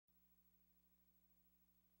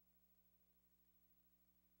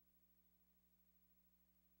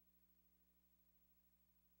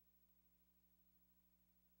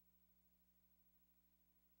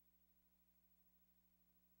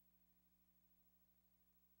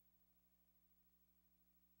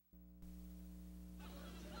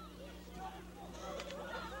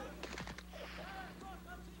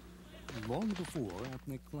Long before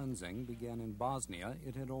ethnic cleansing began in Bosnia,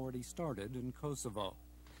 it had already started in Kosovo.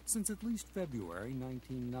 Since at least February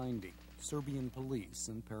 1990, Serbian police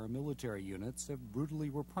and paramilitary units have brutally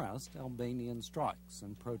repressed Albanian strikes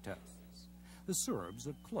and protests. The Serbs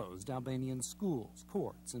have closed Albanian schools,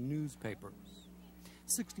 courts, and newspapers.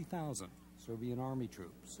 60,000 Serbian army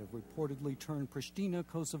troops have reportedly turned Pristina,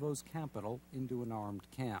 Kosovo's capital, into an armed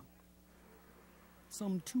camp.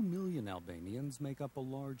 Some 2 million Albanians make up a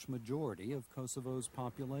large majority of Kosovo's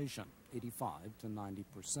population, 85 to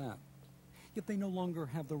 90%. Yet they no longer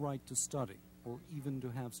have the right to study or even to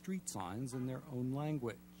have street signs in their own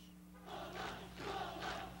language.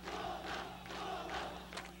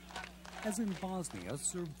 As in Bosnia,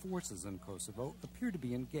 Serb forces in Kosovo appear to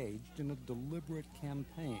be engaged in a deliberate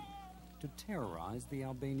campaign to terrorize the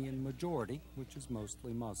Albanian majority, which is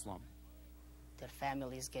mostly Muslim. Their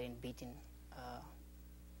families getting beaten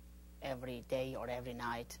every day or every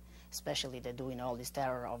night, especially they're doing all this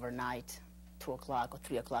terror overnight, 2 o'clock or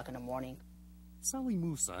 3 o'clock in the morning. Sally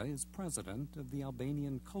Musa is president of the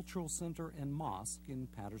Albanian Cultural Center and Mosque in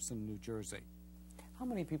Paterson, New Jersey. How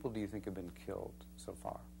many people do you think have been killed so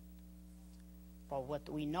far? For what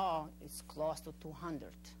we know, it's close to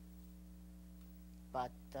 200. But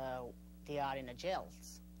they are in the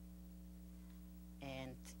jails.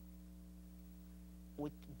 And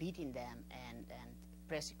with beating them and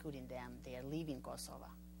persecuting them, they are leaving Kosovo.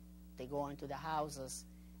 They go into the houses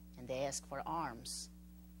and they ask for arms.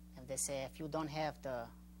 And they say, if you don't have the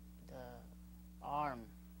arm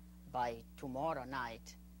by tomorrow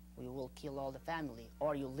night, we will kill all the family,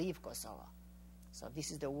 or you leave Kosovo. So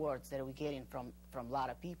this is the words that we're getting from a lot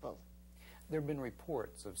of people. There have been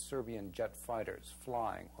reports of Serbian jet fighters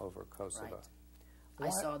flying over Kosovo. Right.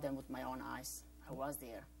 I saw them with my own eyes. I was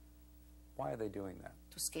there. Why are they doing that?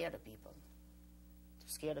 To scare the people.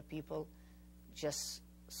 To scare the people, just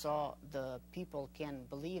so the people can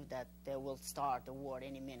believe that they will start the war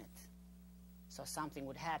any minute. So something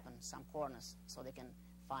would happen, some corners, so they can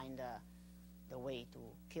find the way to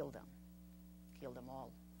kill them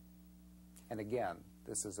all. And again,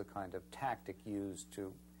 this is a kind of tactic used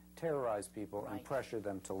to terrorize people and pressure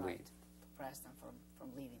them to leave. To press them from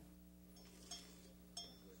leaving.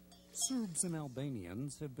 Serbs and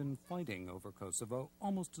Albanians have been fighting over Kosovo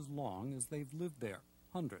almost as long as they've lived there,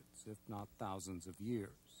 hundreds, if not thousands of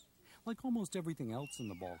years. Like almost everything else in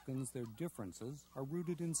the Balkans, their differences are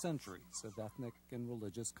rooted in centuries of ethnic and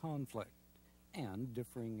religious conflict and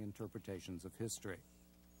differing interpretations of history.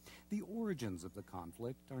 The origins of the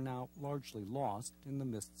conflict are now largely lost in the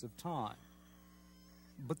mists of time.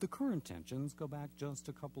 But the current tensions go back just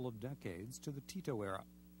a couple of decades to the Tito era.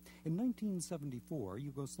 In 1974,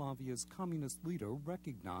 Yugoslavia's communist leader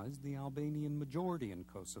recognized the Albanian majority in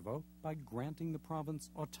Kosovo by granting the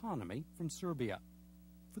province autonomy from Serbia.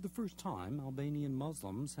 For the first time, Albanian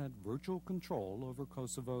Muslims had virtual control over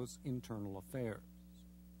Kosovo's internal affairs.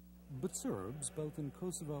 But Serbs, both in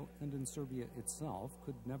Kosovo and in Serbia itself,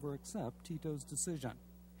 could never accept Tito's decision.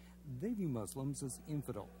 They view Muslims as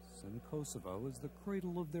infidels, and Kosovo as the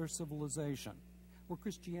cradle of their civilization, where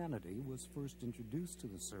Christianity was first introduced to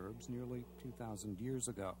the Serbs nearly 2,000 years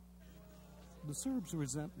ago. The Serbs'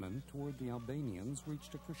 resentment toward the Albanians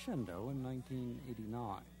reached a crescendo in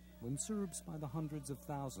 1989, when Serbs by the hundreds of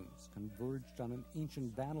thousands converged on an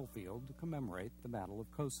ancient battlefield to commemorate the Battle of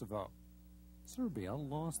Kosovo. Serbia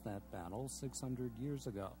lost that battle 600 years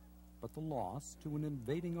ago, but the loss to an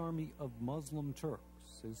invading army of Muslim Turks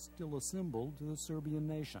is still a symbol to the Serbian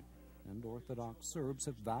nation, and Orthodox Serbs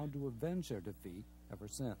have vowed to avenge their defeat ever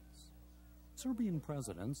since. Serbian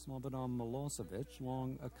President Slobodan Milosevic,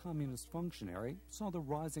 long a communist functionary, saw the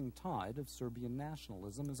rising tide of Serbian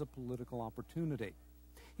nationalism as a political opportunity.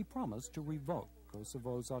 He promised to revoke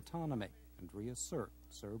Kosovo's autonomy and reassert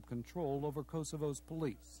Serb control over Kosovo's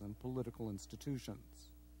police and political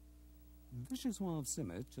institutions. Vyacheslav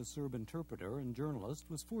Simic, a Serb interpreter and journalist,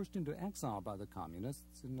 was forced into exile by the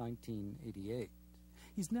communists in 1988.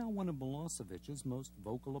 He's now one of Milosevic's most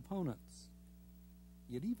vocal opponents.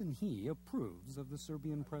 Yet even he approves of the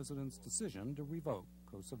Serbian president's decision to revoke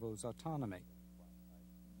Kosovo's autonomy.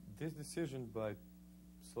 This decision by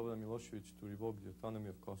Slobodan Milosevic to revoke the autonomy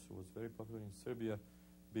of Kosovo was very popular in Serbia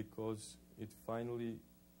because it finally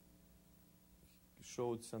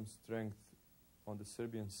showed some strength on the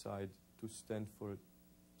Serbian side to stand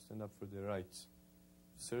up for their rights.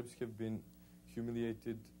 Serbs have been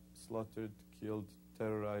humiliated, slaughtered, killed,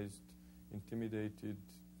 terrorized, intimidated,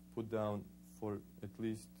 put down for at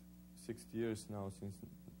least 60 years now, since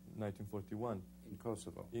 1941. In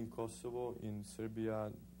Kosovo? In Kosovo, in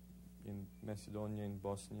Serbia, in Macedonia, in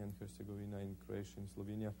Bosnia and Herzegovina, in Croatia, in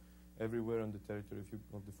Slovenia. everywhere on the territory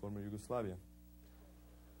of the former Yugoslavia.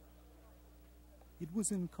 It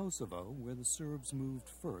was in Kosovo where the Serbs moved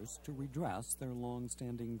first to redress their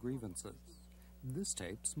long-standing grievances. This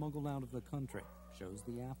tape, smuggled out of the country, shows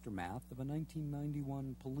the aftermath of a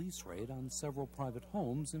 1991 police raid on several private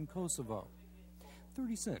homes in Kosovo.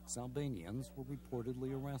 36 Albanians were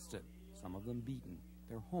reportedly arrested, some of them beaten,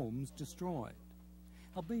 their homes destroyed.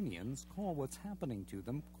 Albanians call what's happening to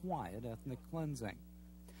them quiet ethnic cleansing.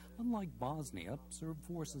 Unlike Bosnia, Serb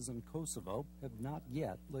forces in Kosovo have not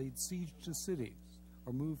yet laid siege to cities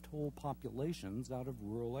or moved whole populations out of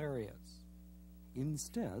rural areas.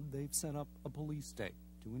 Instead, they've set up a police state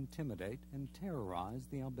to intimidate and terrorize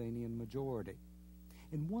the Albanian majority.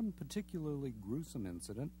 In one particularly gruesome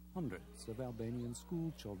incident, hundreds of Albanian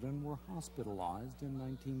school children were hospitalized in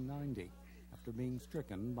 1990 after being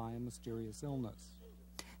stricken by a mysterious illness.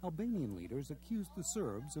 Albanian leaders accused the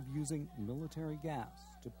Serbs of using military gas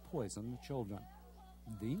to poison the children.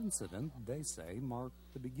 The incident, they say, marked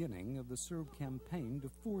the beginning of the Serb campaign to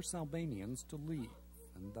force Albanians to leave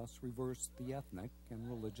and thus reverse the ethnic and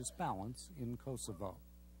religious balance in Kosovo.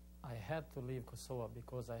 I had to leave Kosovo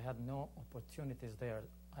because I had no opportunities there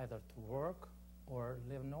either to work or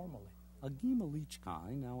live normally. Agima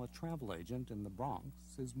Lichkai, now a travel agent in the Bronx,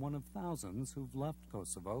 is one of thousands who've left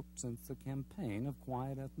Kosovo since the campaign of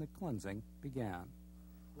quiet ethnic cleansing began.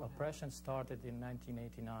 Oppression started in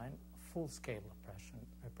 1989, full-scale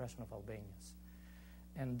repression of Albanians.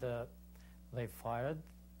 And they fired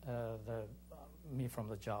me from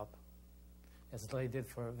the job, as they did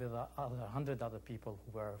with 100 other people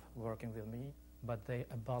who were working with me, but they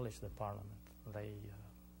abolished the parliament. They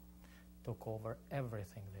took over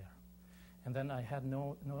everything there. And then I had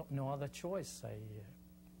no other choice. I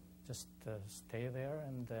just stay there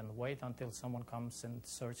and then wait until someone comes and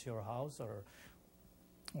search your house or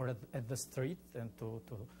at the street and to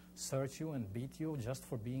search you and beat you just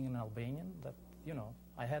for being an Albanian. That, you know,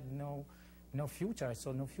 I had no future. I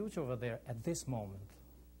saw no future over there at this moment.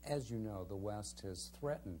 As you know, the West has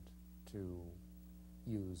threatened to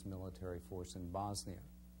use military force in Bosnia,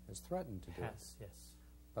 has threatened to do it. Yes.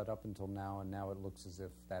 But up until now, and now it looks as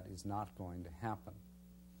if that is not going to happen.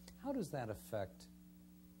 How does that affect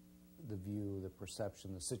the view, the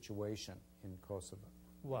perception, the situation in Kosovo?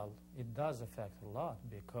 Well, it does affect a lot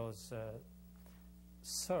because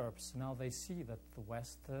Serbs, now they see that the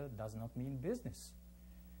West does not mean business.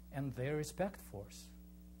 And they respect force.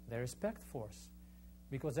 They respect force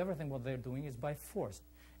because everything what they're doing is by force.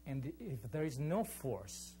 And if there is no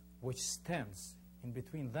force which stands in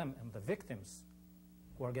between them and the victims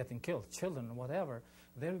who are getting killed, children, whatever,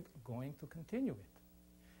 they're going to continue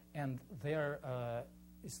it. And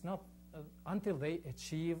it's not until they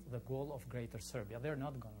achieve the goal of Greater Serbia, they're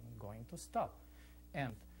not going to stop.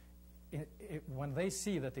 And when they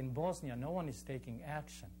see that in Bosnia no one is taking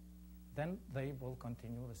action, then they will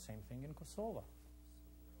continue the same thing in Kosovo.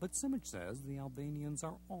 But Simic says the Albanians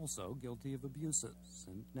are also guilty of abuses,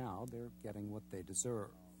 and now they're getting what they deserve.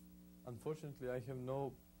 Unfortunately, I have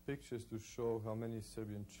no pictures to show how many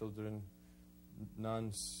Serbian children,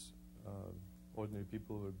 nuns, ordinary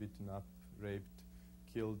people were beaten up, raped,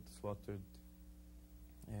 killed, slaughtered,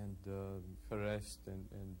 and harassed and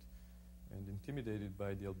intimidated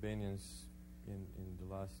by the Albanians in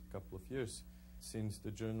the last couple of years, since the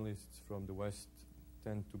journalists from the West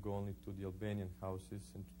tend to go only to the Albanian houses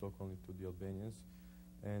and to talk only to the Albanians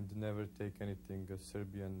and never take anything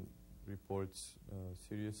Serbian reports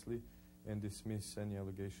seriously and dismiss any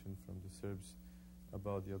allegation from the Serbs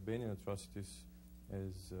about the Albanian atrocities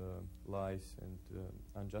as lies and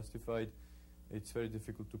unjustified. It's very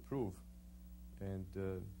difficult to prove, and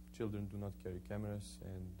children do not carry cameras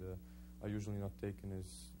and are usually not taken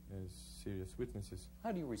as serious witnesses.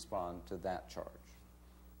 How do you respond to that charge?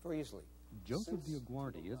 Very easily. Joseph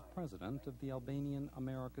DioGuardi is president of the Albanian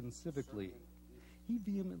American Civic League. He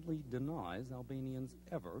vehemently denies Albanians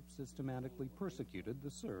ever systematically persecuted the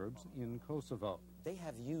Serbs in Kosovo. They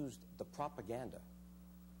have used the propaganda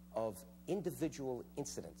of individual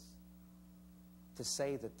incidents to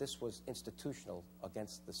say that this was institutional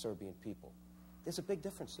against the Serbian people. There's a big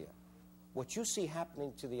difference here. What you see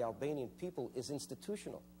happening to the Albanian people is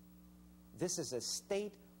institutional. This is a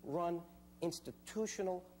state-run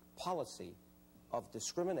institutional policy of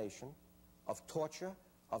discrimination, of torture,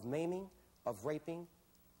 of maiming, of raping,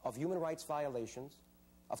 of human rights violations,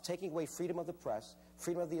 of taking away freedom of the press,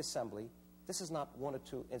 freedom of the assembly. This is not one or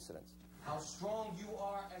two incidents. How strong you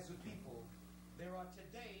are as a people. There are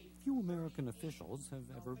today... Few American officials have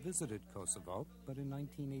ever visited Kosovo, but in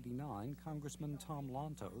 1989, Congressman Tom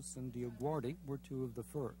Lantos and DioGuardi were two of the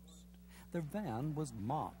first. Their van was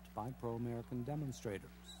mobbed by pro-American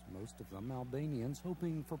demonstrators, most of them Albanians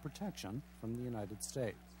hoping for protection from the United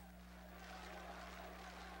States.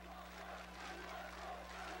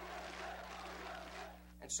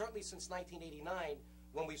 And certainly since 1989,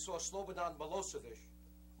 when we saw Slobodan Milosevic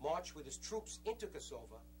march with his troops into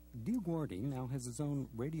Kosovo. DioGuardi now has his own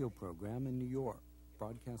radio program in New York,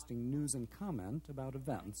 broadcasting news and comment about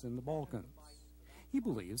events in the Balkans. He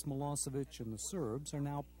believes Milosevic and the Serbs are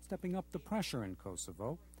now stepping up the pressure in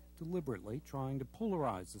Kosovo, deliberately trying to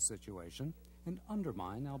polarize the situation and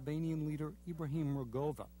undermine Albanian leader Ibrahim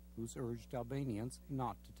Rugova, who's urged Albanians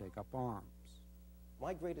not to take up arms.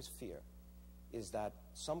 My greatest fear is that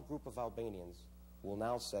some group of Albanians will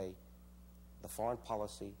now say the foreign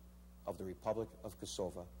policy of the Republic of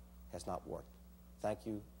Kosovo has not worked. Thank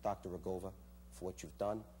you, Dr. Rugova, for what you've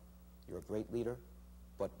done. You're a great leader,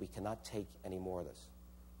 but we cannot take any more of this.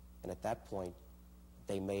 And at that point,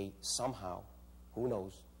 they may somehow, who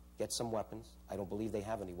knows, get some weapons. I don't believe they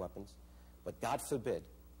have any weapons, but God forbid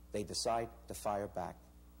they decide to fire back.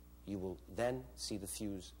 You will then see the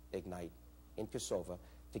fuse ignite in Kosovo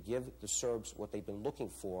to give the Serbs what they've been looking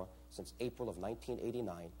for since April of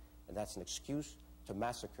 1989, and that's an excuse to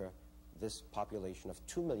massacre this population of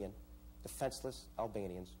 2 million defenseless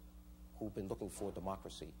Albanians who've been looking for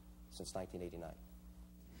democracy since 1989.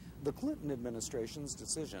 The Clinton administration's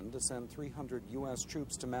decision to send 300 U.S.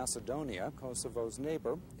 troops to Macedonia, Kosovo's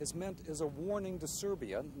neighbor, is meant as a warning to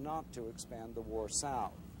Serbia not to expand the war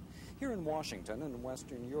south. Here in Washington and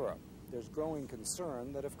Western Europe, there's growing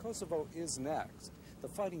concern that if Kosovo is next, the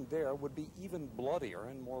fighting there would be even bloodier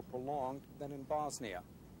and more prolonged than in Bosnia.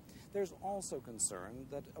 There's also concern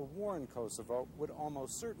that a war in Kosovo would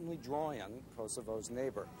almost certainly draw in Kosovo's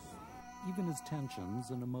neighbors. Even as tensions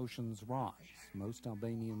and emotions rise, most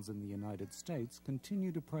Albanians in the United States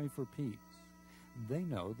continue to pray for peace. They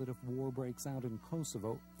know that if war breaks out in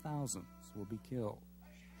Kosovo, thousands will be killed.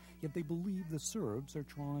 Yet they believe the Serbs are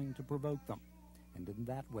trying to provoke them, and in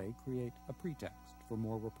that way create a pretext for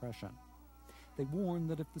more repression. They warn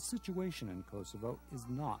that if the situation in Kosovo is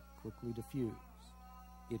not quickly diffused,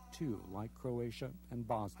 it too, like Croatia and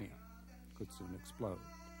Bosnia, could soon explode.